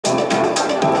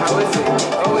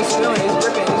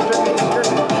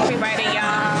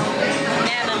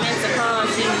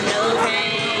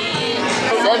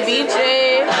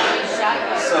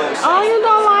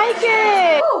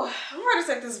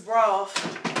take this bra off.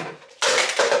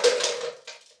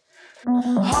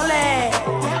 Holy,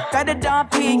 got the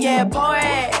dumpy, yeah, pour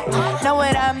it. Know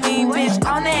what I mean, bitch,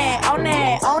 on it, on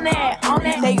it, on it, on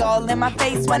it. They all in my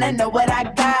face wanna know what I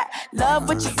got. Love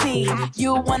what you see,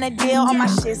 you wanna deal on my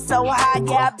shit so high,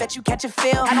 yeah, I bet you catch a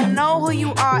feel. I don't know who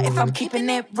you are if I'm keeping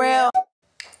it real.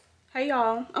 Hey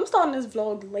y'all, I'm starting this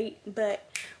vlog late, but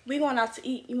we going out to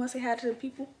eat. You wanna say hi to the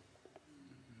people?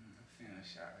 I'm feeling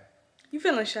shy. You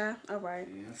feeling shy? All right.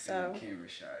 Yeah, I'm so feeling camera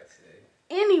shy today.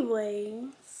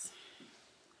 anyways,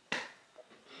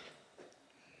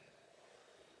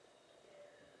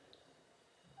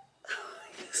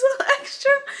 so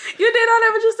extra. You did all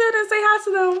that, but you still didn't say hi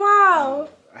to them. Wow.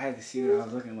 I had to see what I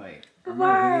was looking like.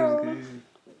 Wow.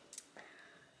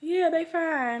 Yeah, they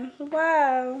fine.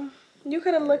 Wow. You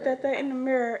could have looked at that in the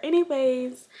mirror.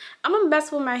 Anyways, I'm gonna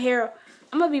mess with my hair.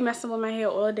 I'm gonna be messing with my hair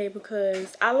all day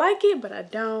because I like it, but I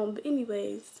don't. But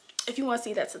anyways, if you want to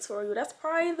see that tutorial, that's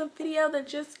probably the video that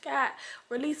just got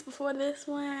released before this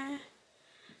one.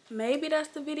 Maybe that's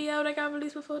the video that got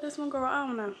released before this one, girl. I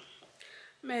don't know.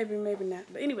 Maybe, maybe not.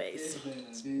 But anyways,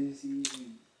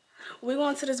 we're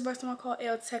going to this restaurant called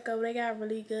El Teco. They got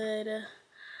really good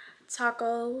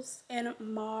tacos and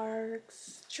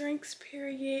marks, drinks,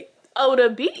 period. Oh, the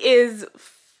beat is,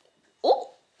 ooh,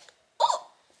 ooh.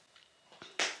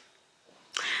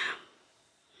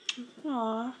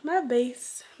 Aw, my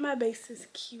bass is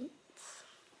cute.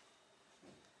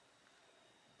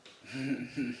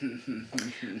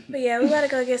 But yeah, we gotta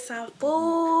go get some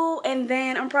food, and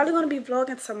then I'm probably gonna be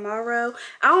vlogging tomorrow.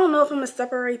 I don't know if I'm gonna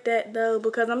separate that though,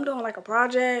 because I'm doing like a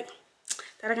project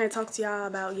that I can't talk to y'all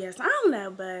about. Yes, I don't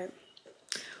know, but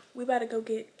we about to go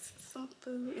get some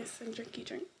food and some drinky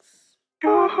drinks.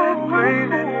 You've been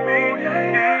breathing me,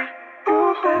 yeah, yeah.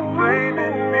 You've been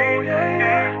breathing me, yeah,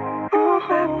 yeah. You've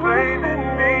been breathing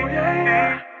me, yeah, yeah.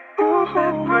 You've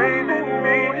been breathing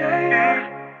me, yeah, yeah.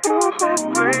 You've been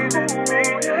breathing me,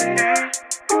 yeah, yeah.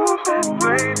 You've been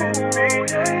breathing me,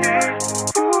 yeah, yeah.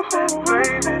 You've been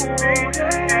breathing me,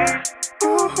 yeah, yeah.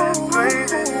 You've been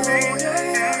breathing me, yeah,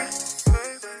 yeah.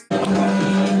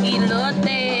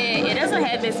 Elote. It doesn't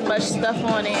have as much stuff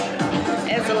on it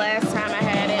as the last time I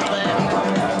had it, but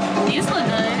these look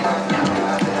good.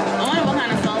 I wonder what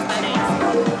kind of sauce that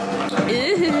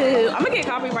is. Ew. I'm gonna get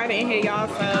copyrighted in here, y'all,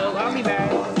 so I'll be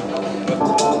back.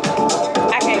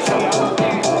 I can't show y'all.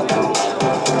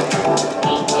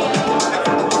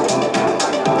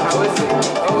 How is it?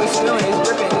 Oh, it's snowing. It's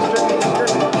dripping. It's dripping. It's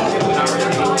dripping.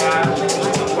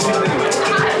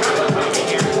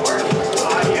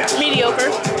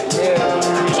 Mediocre.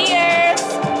 Yeah. Cheers.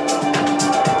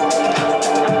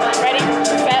 Ready?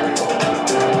 Set.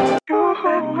 You've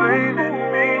been breathing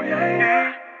me, yeah, yeah.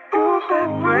 You've been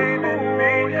breathing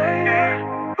me, yeah, yeah.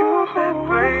 You've been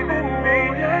breathing me,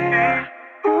 yeah, yeah.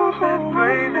 You've been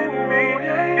breathing me,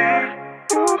 yeah, yeah.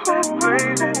 You've been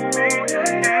breathing me,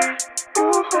 yeah, yeah.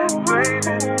 You've been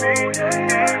breathing me, yeah,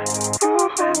 yeah.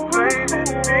 You've been breathing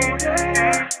me, yeah,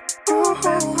 yeah. You've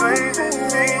been breathing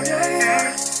me, yeah,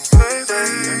 yeah.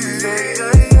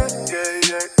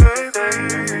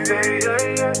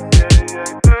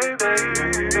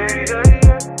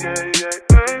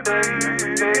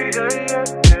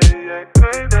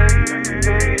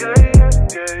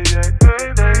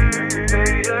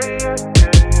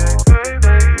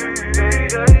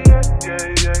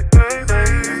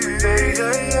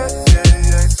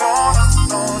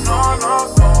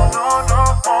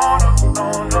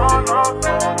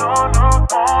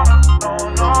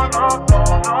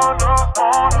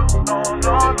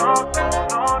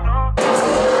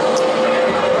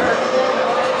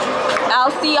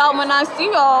 I'll see y'all when I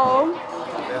see y'all.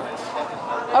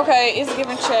 Okay, it's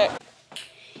giving check.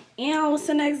 And what's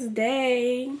the next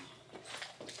day?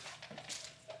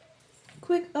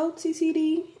 Quick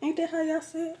OTTD. Ain't that how y'all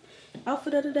said?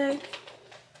 Outfit of the day.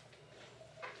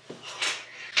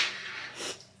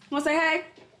 Wanna say hey?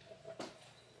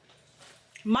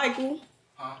 Michael.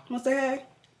 Huh? Wanna say hey?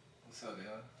 What's up,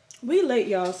 y'all? We late,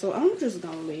 y'all, so I'm just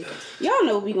gonna leave. Y'all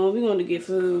know we gonna get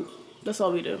food. That's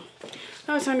all we do.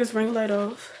 I'll turn this ring light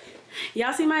off.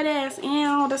 Y'all see my ass?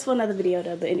 And that's for another video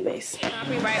though, but anyways.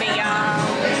 Copyrighted, y'all.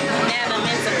 Never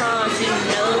meant to cause you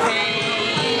no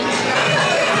pain.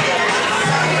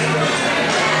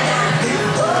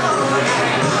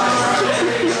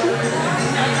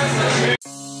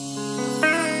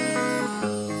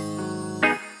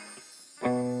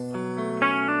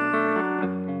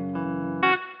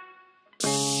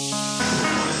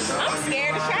 I'm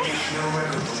scared to try.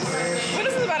 What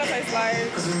is this about to play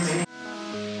sliders?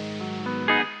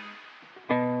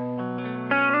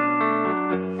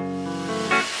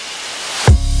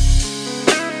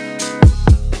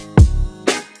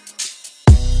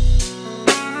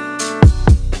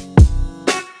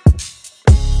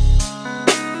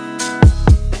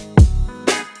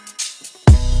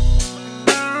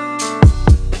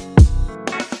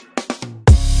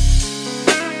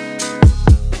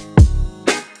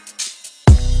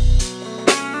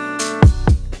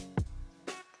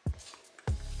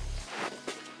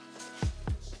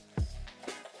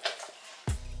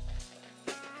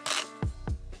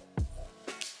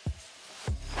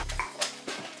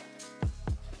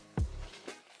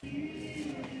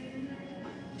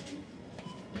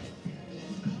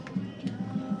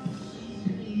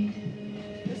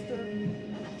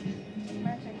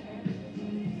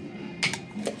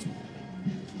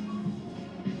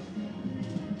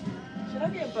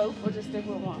 get both or just stick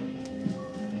with one?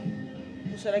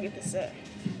 Or should I get the set?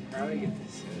 Probably get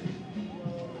this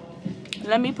set.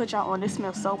 Let me put y'all on. This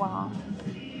smells so bomb.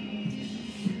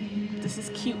 This is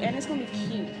cute and it's gonna be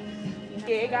cute.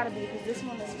 Yeah, it gotta be because this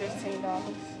one is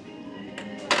 $15.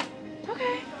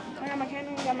 Okay. I got my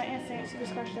candle, got my incense. You can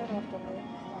scratch that off the way.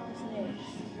 What's next?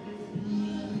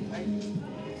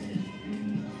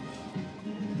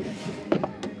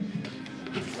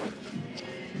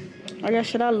 I guess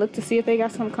should I look to see if they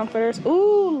got some comforters?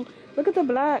 Ooh, look at the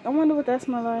black. I wonder what that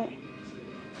smells like.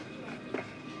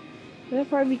 That'd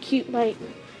probably be cute, like,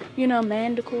 you know,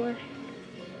 man decor.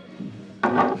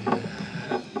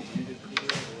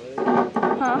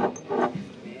 Huh?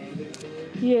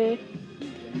 Yeah.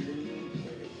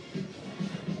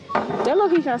 That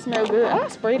look he kind of smell good. I'll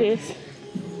spray this.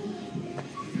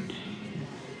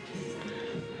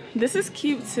 This is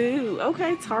cute too.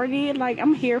 Okay, Target. Like,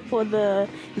 I'm here for the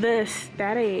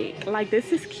aesthetic. Like,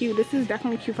 this is cute. This is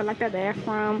definitely cute for like that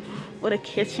bathroom or the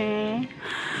kitchen.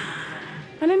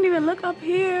 I didn't even look up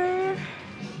here.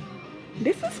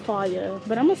 This is fire,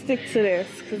 but I'm gonna stick to this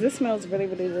because this smells really,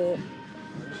 really good.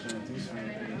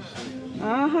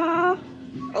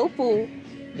 Opal.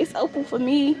 It's opal for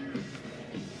me.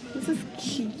 This is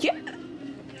cute.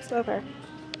 Okay.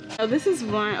 Oh, this is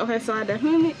one. Okay, so I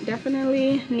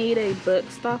definitely need a book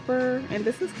stopper, and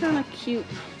this is kind of cute.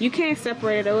 You can't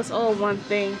separate it though. It's all one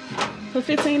thing. For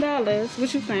 $15.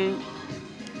 What you think?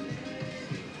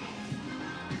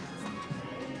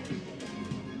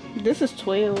 This is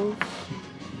 12.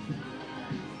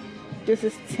 This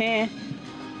is 10.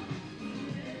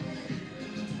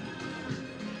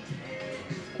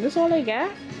 This all they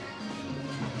got?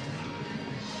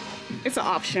 It's an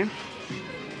option.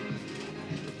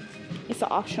 It's an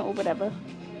option or whatever.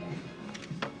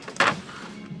 I'm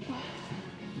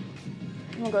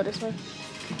gonna go this way.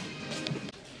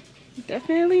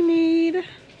 Definitely need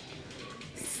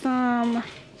some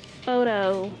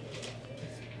photo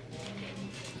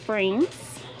frames.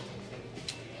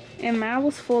 And mine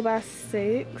was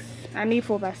 4x6. I need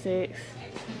 4x6.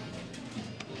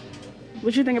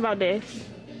 What you think about this?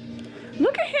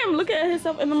 Look at him. Look at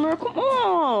himself in the mirror. Come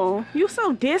on. You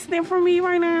so distant from me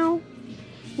right now.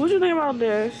 What you think about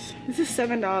this? This is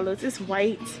 $7. It's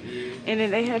white. And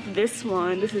then they have this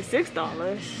one. This is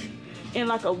 $6. In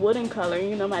like a wooden color.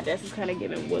 You know my desk is kind of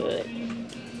giving wood.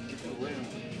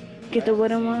 Get the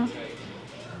wooden one.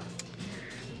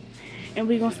 And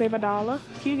we gonna save $1.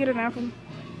 Can you get it down for me?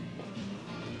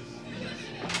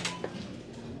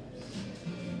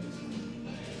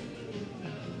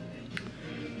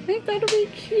 I think that'll be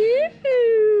cute.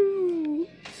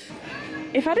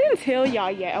 If I didn't tell y'all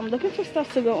yet, I'm looking for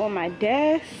stuff to go on my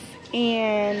desk.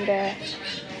 And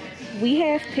we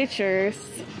have pictures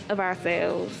of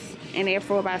ourselves. And they're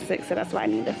 4x6, so that's why I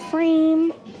need a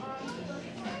frame.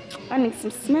 I need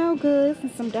some smell goods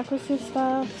and some decorative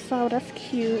stuff. So that's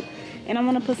cute. And I'm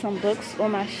gonna put some books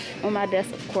on my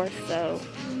desk, of course. So,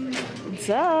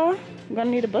 duh, I'm gonna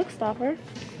need a book stopper.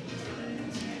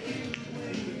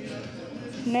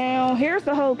 Now, here's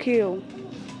the whole cue.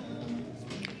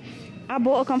 I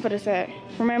bought a comforter set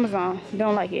from Amazon.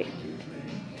 Don't like it.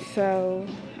 So,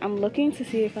 I'm looking to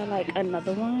see if I like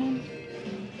another one.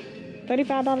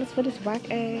 $35 for this whack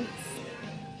ass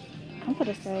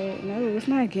comforter set. No, it's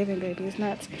not giving, baby. It's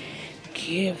not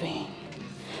giving.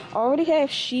 I already have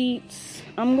sheets.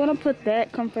 I'm gonna put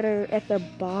that comforter at the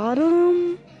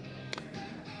bottom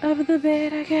of the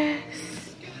bed, I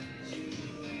guess.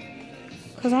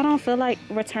 Because I don't feel like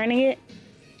returning it.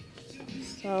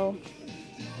 So.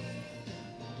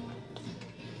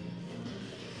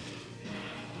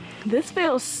 This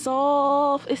feels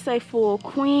soft. It's a full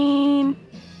queen.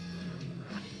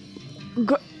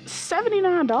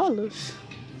 $79.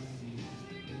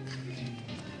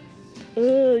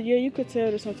 Yeah, you could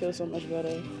tell this one feels so much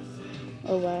better.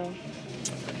 Oh, wow.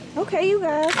 Okay, you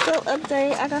guys, so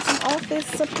update. I got some office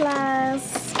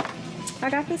supplies. I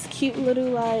got this cute little,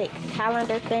 like,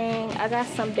 calendar thing. I got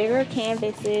some bigger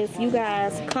canvases. You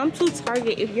guys, come to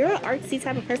Target. If you're an artsy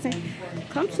type of person,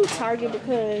 come to Target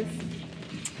because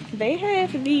they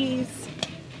have these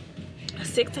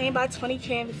 16 by 20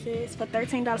 canvases for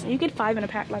 $13. And you get 5 in a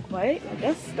pack. Like, what?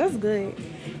 Like, that's good.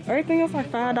 Everything else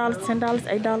like $5, $10,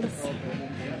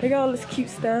 $8. They got all this cute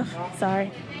stuff.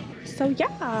 Sorry. So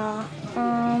yeah.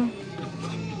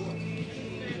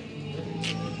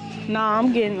 Nah,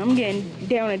 I'm getting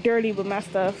down and dirty with my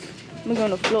stuff. I'm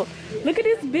going to the floor. Look at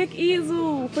this big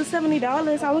easel for $70.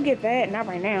 I will get that. Not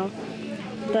right now.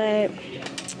 But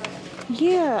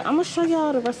yeah, I'm gonna show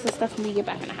y'all the rest of the stuff when we get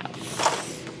back in the house.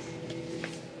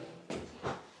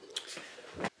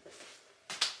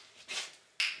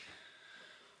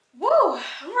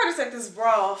 to take this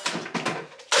bra off.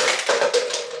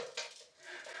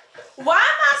 Why am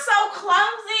I so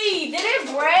clumsy? Did it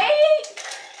break?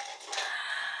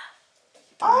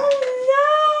 Oh no,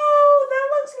 that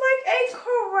looks like a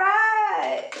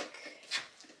crack.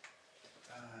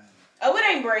 Oh, it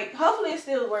ain't break. Hopefully it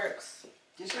still works.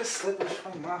 Get your slippers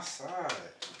from my side.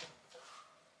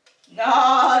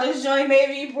 Nah, this joint may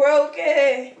be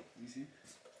broken. You see?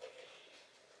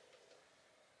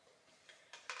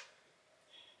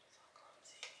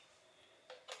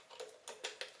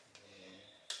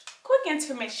 Quick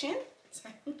intermission.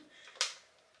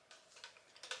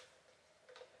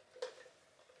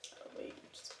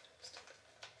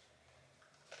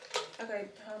 Okay,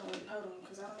 hold on,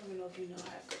 because I don't even know if you know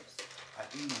how it goes. I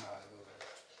do know how it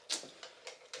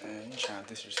goes. Man, you trying to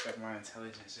disrespect my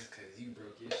intelligence just because you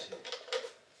broke your shit.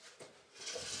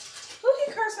 Who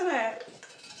he cursing at?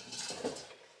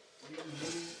 You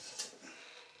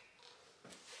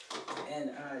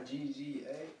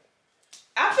N-I-G-G-A.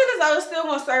 I feel as though it's still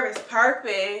gonna serve its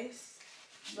purpose,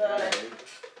 but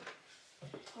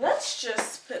let's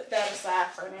just put that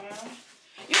aside for now.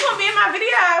 You gonna be in my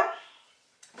video?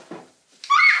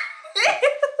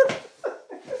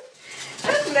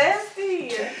 That's nasty.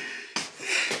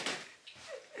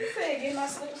 He said, "Get my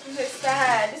slippers from his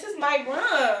side." This is my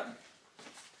room.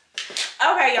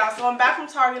 Okay, y'all. So I'm back from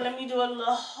Target. Let me do a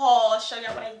little haul. Show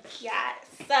y'all what I got.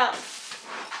 So.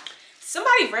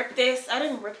 Somebody ripped this. I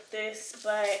didn't rip this,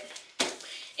 but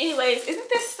anyways, isn't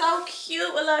this so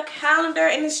cute? A little calendar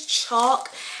and it's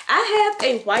chalk. I have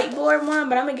a whiteboard one,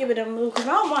 but I'm gonna give it a move because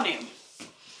I don't want it.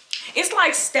 It's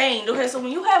like stained. Okay, so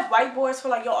when you have whiteboards for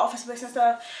like your office space and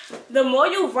stuff, the more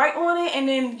you write on it and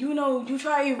then you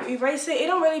try to erase it, it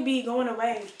don't really be going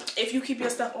away if you keep your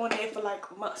stuff on there for like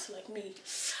months, like me.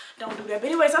 Don't do that. But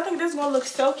anyways, I think this is gonna look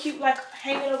so cute, like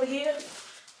hanging over here.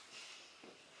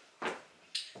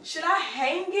 Should I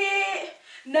hang it?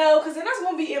 No, because then that's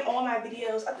going to be in all my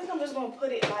videos. I think I'm just going to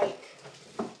put it like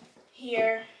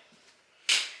here.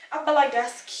 I feel like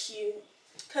that's cute.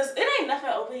 Because it ain't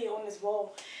nothing over here on this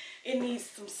wall. It needs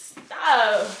some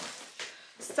stuff.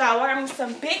 So I got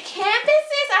some big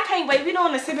canvases. I can't wait. We're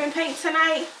doing a sip and paint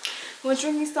tonight. We're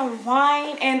drinking some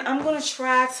wine. And I'm going to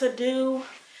try to do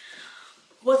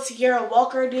what Jaterra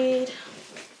Walker did.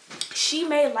 She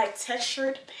made like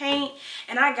textured paint,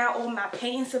 and I got all my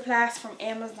painting supplies from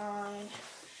Amazon.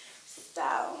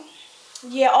 So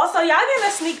yeah, also y'all getting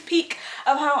a sneak peek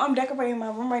of how I'm decorating my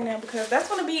room right now, because that's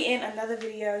going to be in another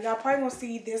video. Y'all probably gonna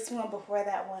see this one before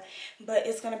that one, but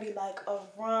it's going to be like a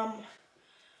room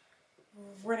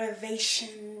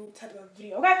renovation type of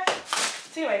video. Okay,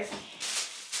 so anyways,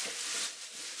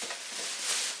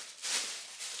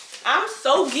 I'm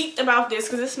so geeked about this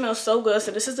because it smells so good. So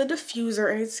this is a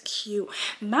diffuser and it's cute.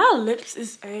 My lips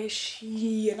is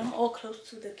ashy and I'm all close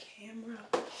to the camera.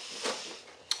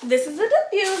 This is a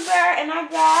diffuser and I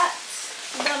got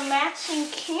the matching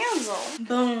candle.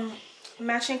 Boom.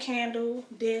 Matching candle.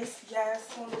 This, yes,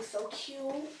 one looks so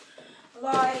cute.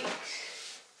 Like,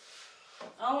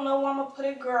 I don't know where I'm gonna put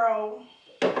it, girl.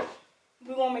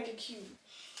 We're gonna make it cute.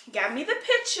 Got me the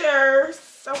pictures,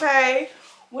 okay?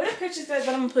 What the picture says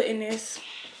that I'm gonna put in this.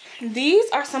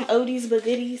 These are some oldies but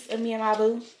goodies of me and my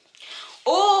boo.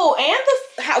 Oh,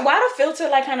 and why the filter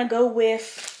like kind of go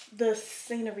with the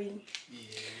scenery.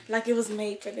 Yeah. Like it was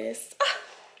made for this.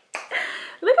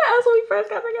 Look at us when we first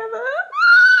got together.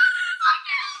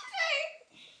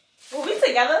 Were we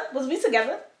together? Was we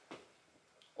together?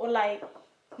 Or like,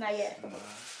 not yet?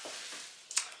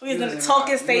 We was in the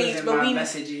talking stage, but we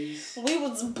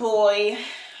was boy.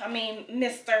 I mean,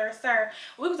 Mr. Sir.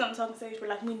 We was on the talking stage, but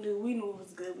like we knew it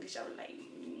was good with each other. Like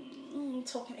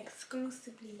talking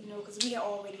exclusively, you know, because we are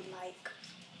already like.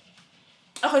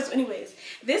 Okay, so anyways,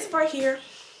 this right here,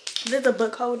 this is a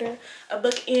book holder, a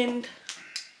bookend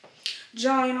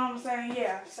jar. You know what I'm saying?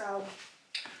 Yeah. So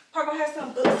Parker has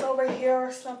some books over here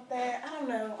or something. I don't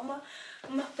know.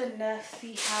 I'm a finesse,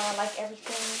 see how I like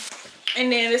everything.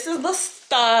 And then this is the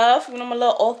stuff. You know, my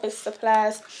little office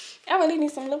supplies. I really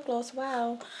need some lip gloss.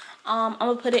 Wow. I'm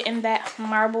gonna put it in that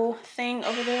marble thing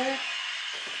over there.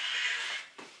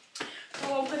 I'm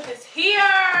gonna put this here.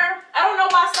 I don't know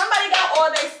why somebody got all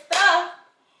their stuff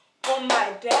on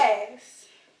my desk.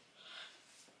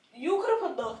 You could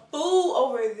have put the food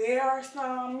over there or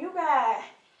something. You got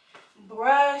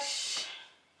brush,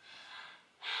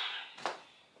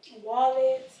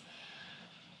 wallets,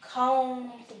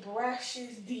 combs,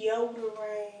 brushes,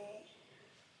 deodorant.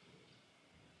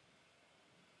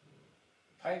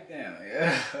 Pipe down,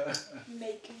 yeah.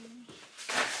 Making.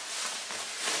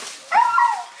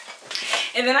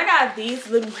 And then I got these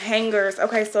little hangers.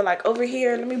 Okay, so like over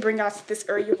here, let me bring out this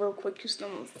area real quick. You know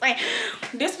what I'm saying?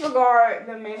 Disregard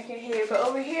the mannequin head, but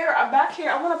over here, back here,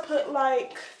 I want to put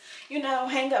like, you know,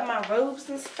 hang up my robes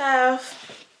and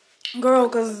stuff. Girl,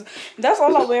 because that's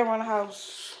all I wear around the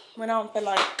house when I don't feel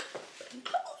like.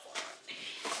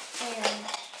 And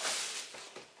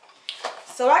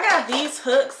so I got these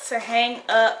hooks to hang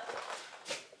up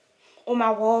on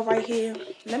my wall right here.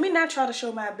 Let me not try to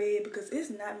show my bed because it's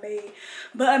not made.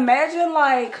 But imagine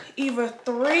like either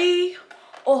 3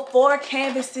 or 4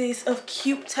 canvases of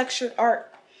cute textured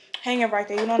art hanging right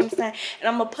there. You know what I'm saying? And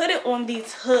I'm going to put it on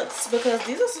these hooks because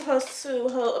these are supposed to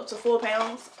hold up to 4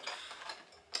 pounds.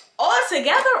 All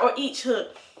together or each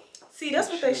hook? See, that's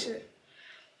what they should.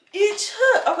 Each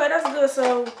hook. Okay, that's good.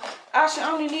 So I should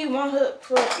only need 1 hook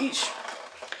for each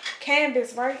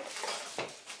canvas, right?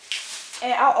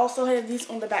 And I'll also have these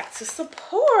on the back to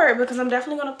support because I'm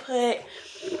definitely going to put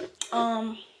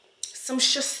some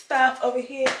stuff over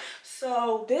here.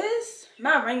 So this,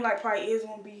 my ring light probably is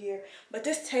going to be here. But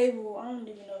this table, I don't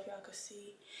even know if y'all can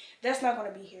see. That's not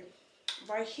going to be here.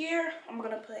 Right here, I'm going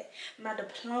to put my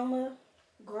diploma,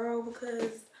 girl,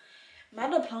 because my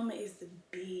diploma is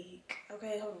big.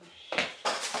 Okay, hold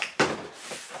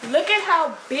on. Look at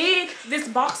how big this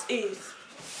box is.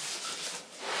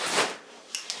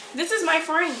 This is my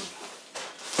frame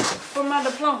for my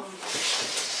diploma.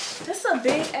 This is a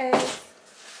big ass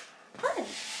frame.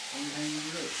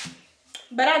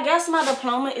 But I guess my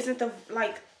diploma isn't the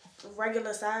like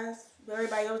regular size. But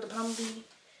everybody else diploma be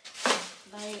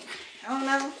like, I don't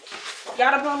know.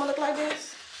 Y'all diploma look like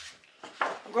this?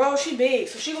 Girl, she big,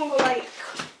 so she gonna go like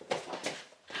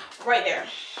right there.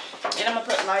 And I'm gonna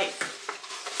put like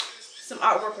some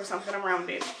artwork or something around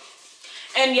it.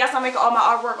 And yes, I'm making all my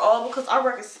artwork all because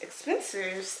artwork is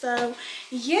expensive. So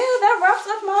yeah, that wraps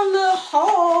up my little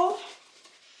haul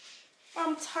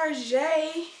from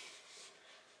Target.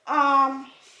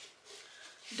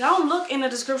 Don't look in the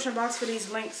description box for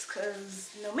these links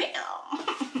because no ma'am.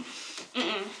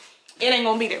 It ain't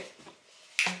gonna be there.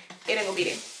 It ain't gonna be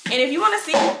there. And if you want to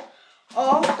see,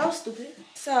 oh, that was stupid.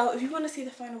 So if you want to see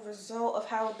the final result of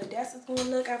how the desk is gonna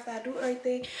look after I do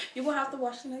everything, you're gonna have to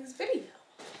watch the next video.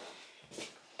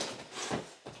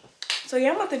 So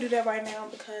yeah, I'm about to do that right now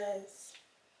because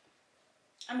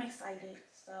I'm excited.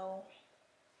 So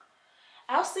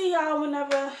I'll see y'all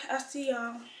whenever I see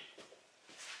y'all.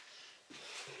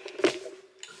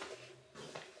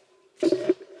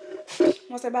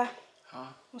 Wanna say bye?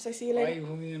 Huh? Wanna say see you later? Why you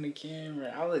put me on the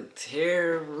camera? I look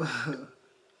terrible.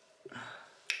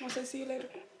 Wanna say see you later?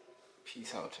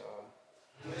 Peace out, y'all.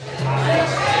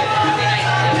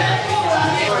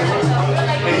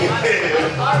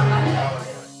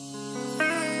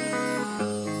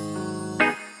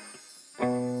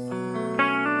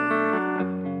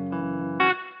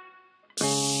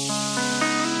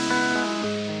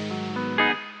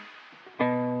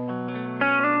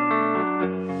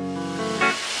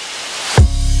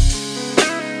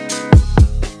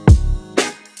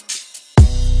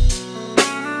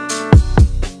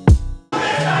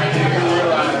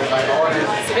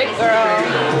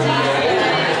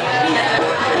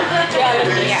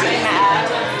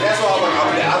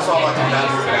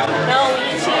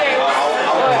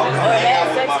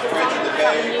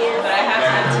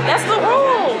 That's the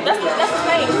rule. That's the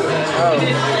thing.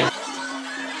 Oh.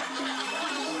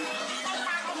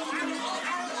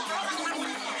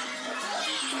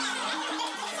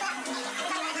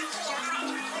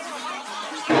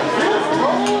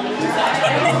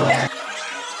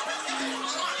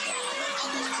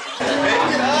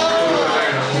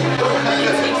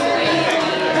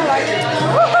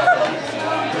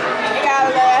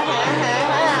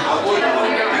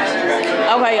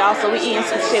 Okay, y'all, so we eating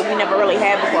some shit we never really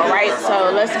had before, right?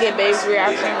 So let's get baby's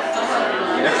reaction.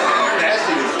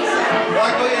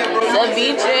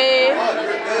 Ceviche.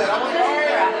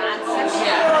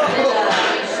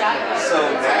 So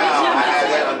now I have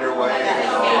that underway.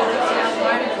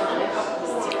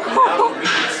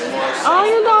 Oh,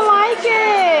 you don't like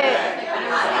it?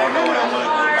 I don't know what I want to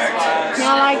go back to. You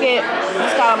don't like it?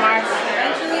 It's calamari.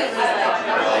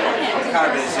 I'm kind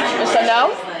of in a situation. So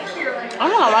no? I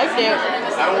don't like it.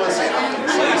 I don't want to say I'm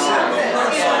complacent,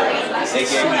 but they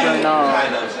gave me kind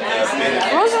of benefit.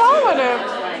 What's wrong with it?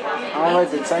 I don't like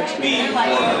the texture. Being more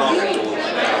comfortable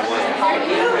than I was.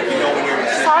 You know when you're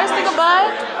Sorry, stick a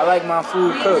bud. I like my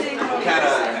food cooked. kind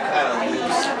of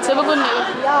loose. Typical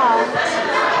nigga. Y'all.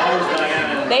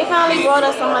 They finally brought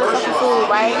us some motherfucking food,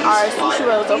 right? Our sushi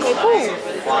rolls. Okay, cool.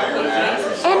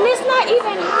 And it's not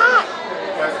even hot.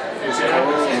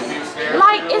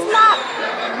 Like, it's not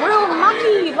real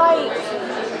mucky. Like,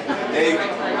 We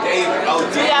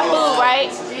got food,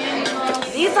 right?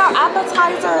 These are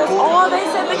appetizers. Oh, they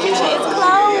said the kitchen is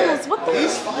closed. What the?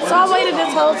 So I waited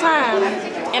this whole time,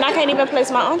 and I can't even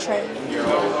place my entree.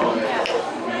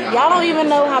 Y'all don't even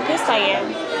know how pissed I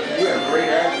am.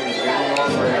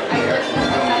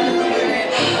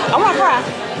 I wanna cry.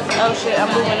 Oh shit, I'm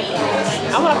moving it.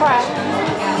 I wanna cry.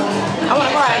 I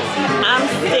wanna cry. I'm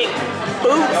sick.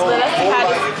 Boots, but let's see how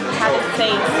this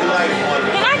tastes.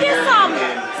 Can I get some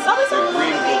soy sauce?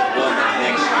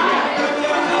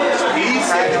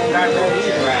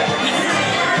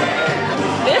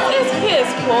 This is piss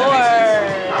poor.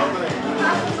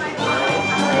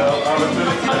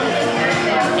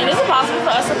 And is it possible for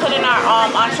us to put in our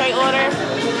entree order?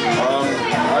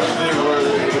 Actually,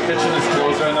 the kitchen is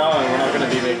closed right now, and we're not going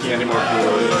to be making any more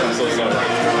food. I'm so sorry.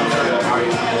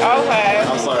 Yeah. Okay.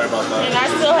 I'm sorry about that. And I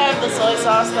still have the soy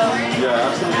sauce though. Yeah,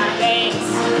 absolutely. Thanks.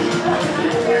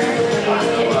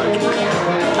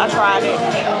 I tried it.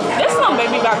 This some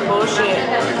baby back bullshit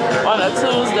on a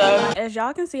Tuesday. As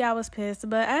y'all can see, I was pissed,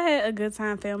 but I had a good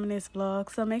time filming this vlog.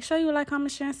 So make sure you like,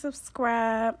 comment, share, and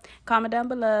subscribe. Comment down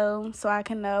below so I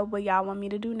can know what y'all want me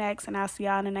to do next, and I'll see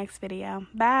y'all in the next video.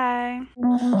 Bye.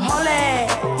 Hold it,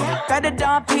 got the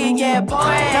dump in, yeah, boy.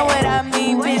 Know what I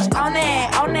mean, bitch, on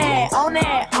it, on it, on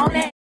it, on it.